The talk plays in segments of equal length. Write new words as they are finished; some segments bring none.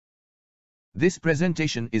This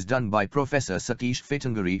presentation is done by Professor Satish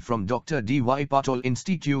Fetangari from Dr. D.Y. Patil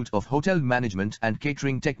Institute of Hotel Management and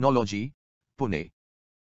Catering Technology, Pune.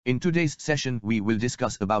 In today's session we will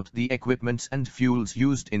discuss about the equipments and fuels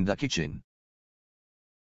used in the kitchen.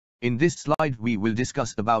 In this slide we will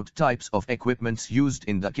discuss about types of equipments used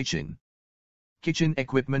in the kitchen. Kitchen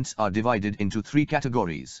equipments are divided into three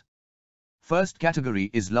categories. First category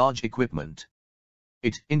is large equipment.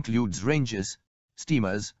 It includes ranges,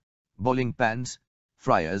 steamers, boiling pans,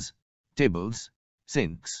 fryers, tables,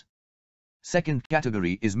 sinks. Second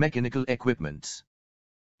category is mechanical equipments.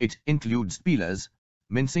 It includes peelers,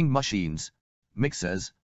 mincing machines,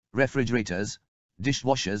 mixers, refrigerators,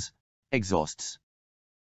 dishwashers, exhausts.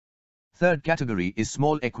 Third category is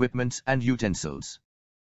small equipments and utensils.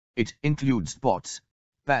 It includes pots,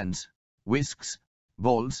 pans, whisks,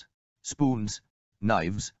 bowls, spoons,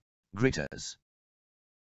 knives, graters.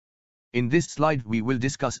 In this slide we will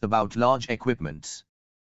discuss about large equipments.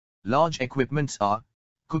 Large equipments are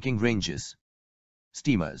cooking ranges,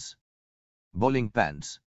 steamers, boiling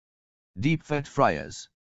pans, deep fat fryers,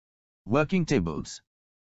 working tables,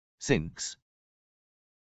 sinks.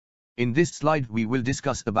 In this slide we will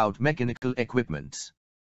discuss about mechanical equipments.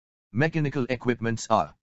 Mechanical equipments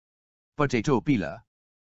are potato peeler,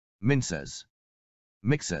 mincers,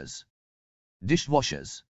 mixers,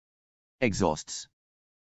 dishwashers, exhausts,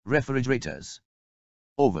 refrigerators,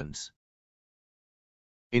 ovens.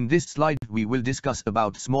 In this slide we will discuss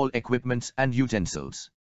about small equipments and utensils.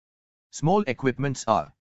 Small equipments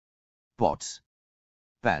are pots,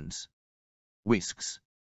 pans, whisks,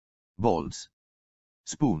 bowls,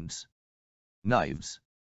 spoons, knives,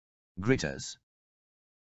 graters.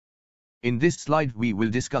 In this slide we will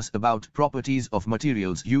discuss about properties of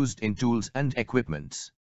materials used in tools and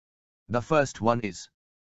equipments. The first one is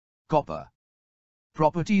copper.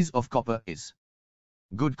 Properties of copper is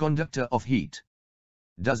good conductor of heat,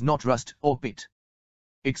 does not rust or pit,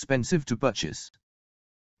 expensive to purchase.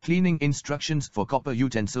 Cleaning instructions for copper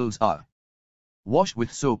utensils are: wash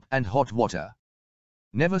with soap and hot water.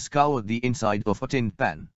 Never scour the inside of a tin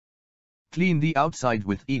pan. Clean the outside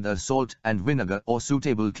with either salt and vinegar or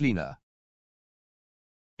suitable cleaner.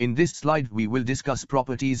 In this slide we will discuss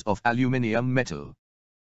properties of aluminium metal.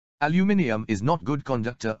 Aluminium is not good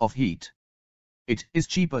conductor of heat. It is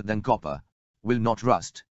cheaper than copper, will not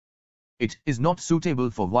rust. It is not suitable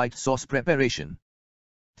for white sauce preparation.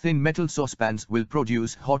 Thin metal saucepans will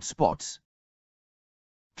produce hot spots.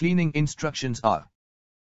 Cleaning instructions are: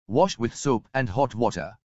 wash with soap and hot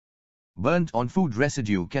water. Burnt on food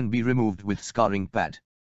residue can be removed with scouring pad.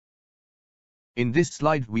 In this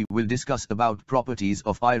slide we will discuss about properties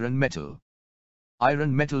of iron metal.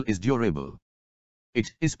 Iron metal is durable.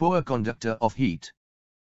 It is poor conductor of heat.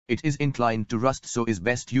 It is inclined to rust, so is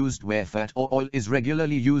best used where fat or oil is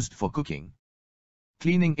regularly used for cooking.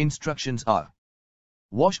 Cleaning instructions are: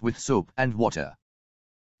 wash with soap and water.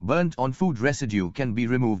 Burnt on food residue can be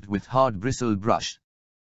removed with hard bristle brush.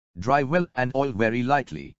 Dry well and oil very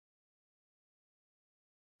lightly.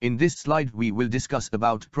 In this slide we will discuss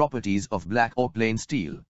about properties of black or plain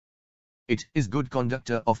steel. It is good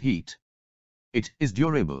conductor of heat. It is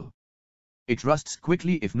durable. It rusts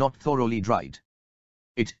quickly if not thoroughly dried.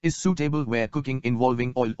 It is suitable where cooking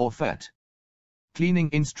involving oil or fat. Cleaning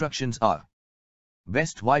instructions are: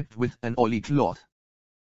 best wiped with an oily cloth.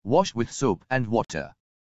 Wash with soap and water.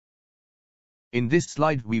 In this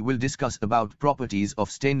slide we will discuss about properties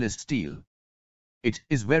of stainless steel. It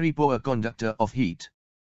is very poor conductor of heat.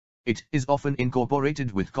 It is often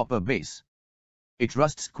incorporated with copper base. It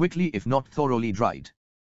rusts quickly if not thoroughly dried.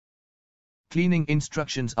 Cleaning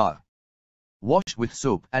instructions are: wash with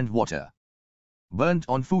soap and water. Burnt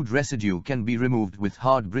on food residue can be removed with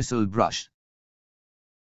hard bristle brush.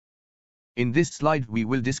 In this slide we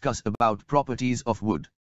will discuss about properties of wood.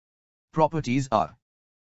 Properties are: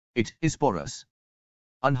 it is porous,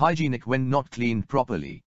 unhygienic when not cleaned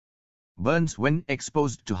properly, burns when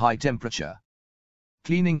exposed to high temperature.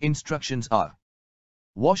 Cleaning instructions are: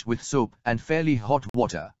 wash with soap and fairly hot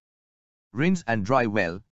water. Rinse and dry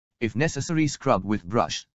well, if necessary scrub with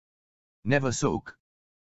brush. Never soak.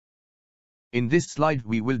 In this slide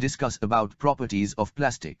we will discuss about properties of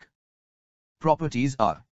plastic. Properties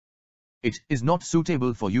are: it is not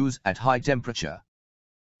suitable for use at high temperature.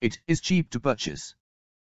 It is cheap to purchase.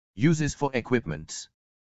 Uses for equipments: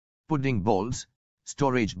 pudding bowls,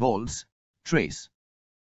 storage bowls, trays,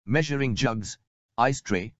 measuring jugs, ice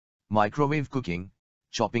tray, microwave cooking,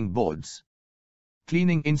 chopping boards.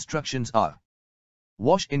 Cleaning instructions are: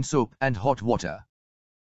 wash in soap and hot water.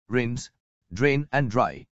 Rinse, drain and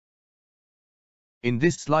dry. In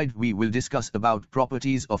this slide we will discuss about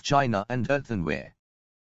properties of china and earthenware.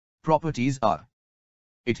 Properties are: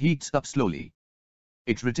 it heats up slowly.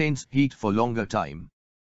 It retains heat for longer time.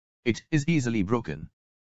 It is easily broken.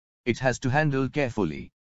 It has to handle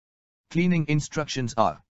carefully. Cleaning instructions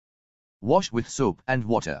are: wash with soap and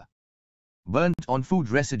water. Burnt on food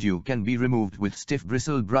residue can be removed with stiff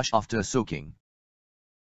bristle brush after soaking.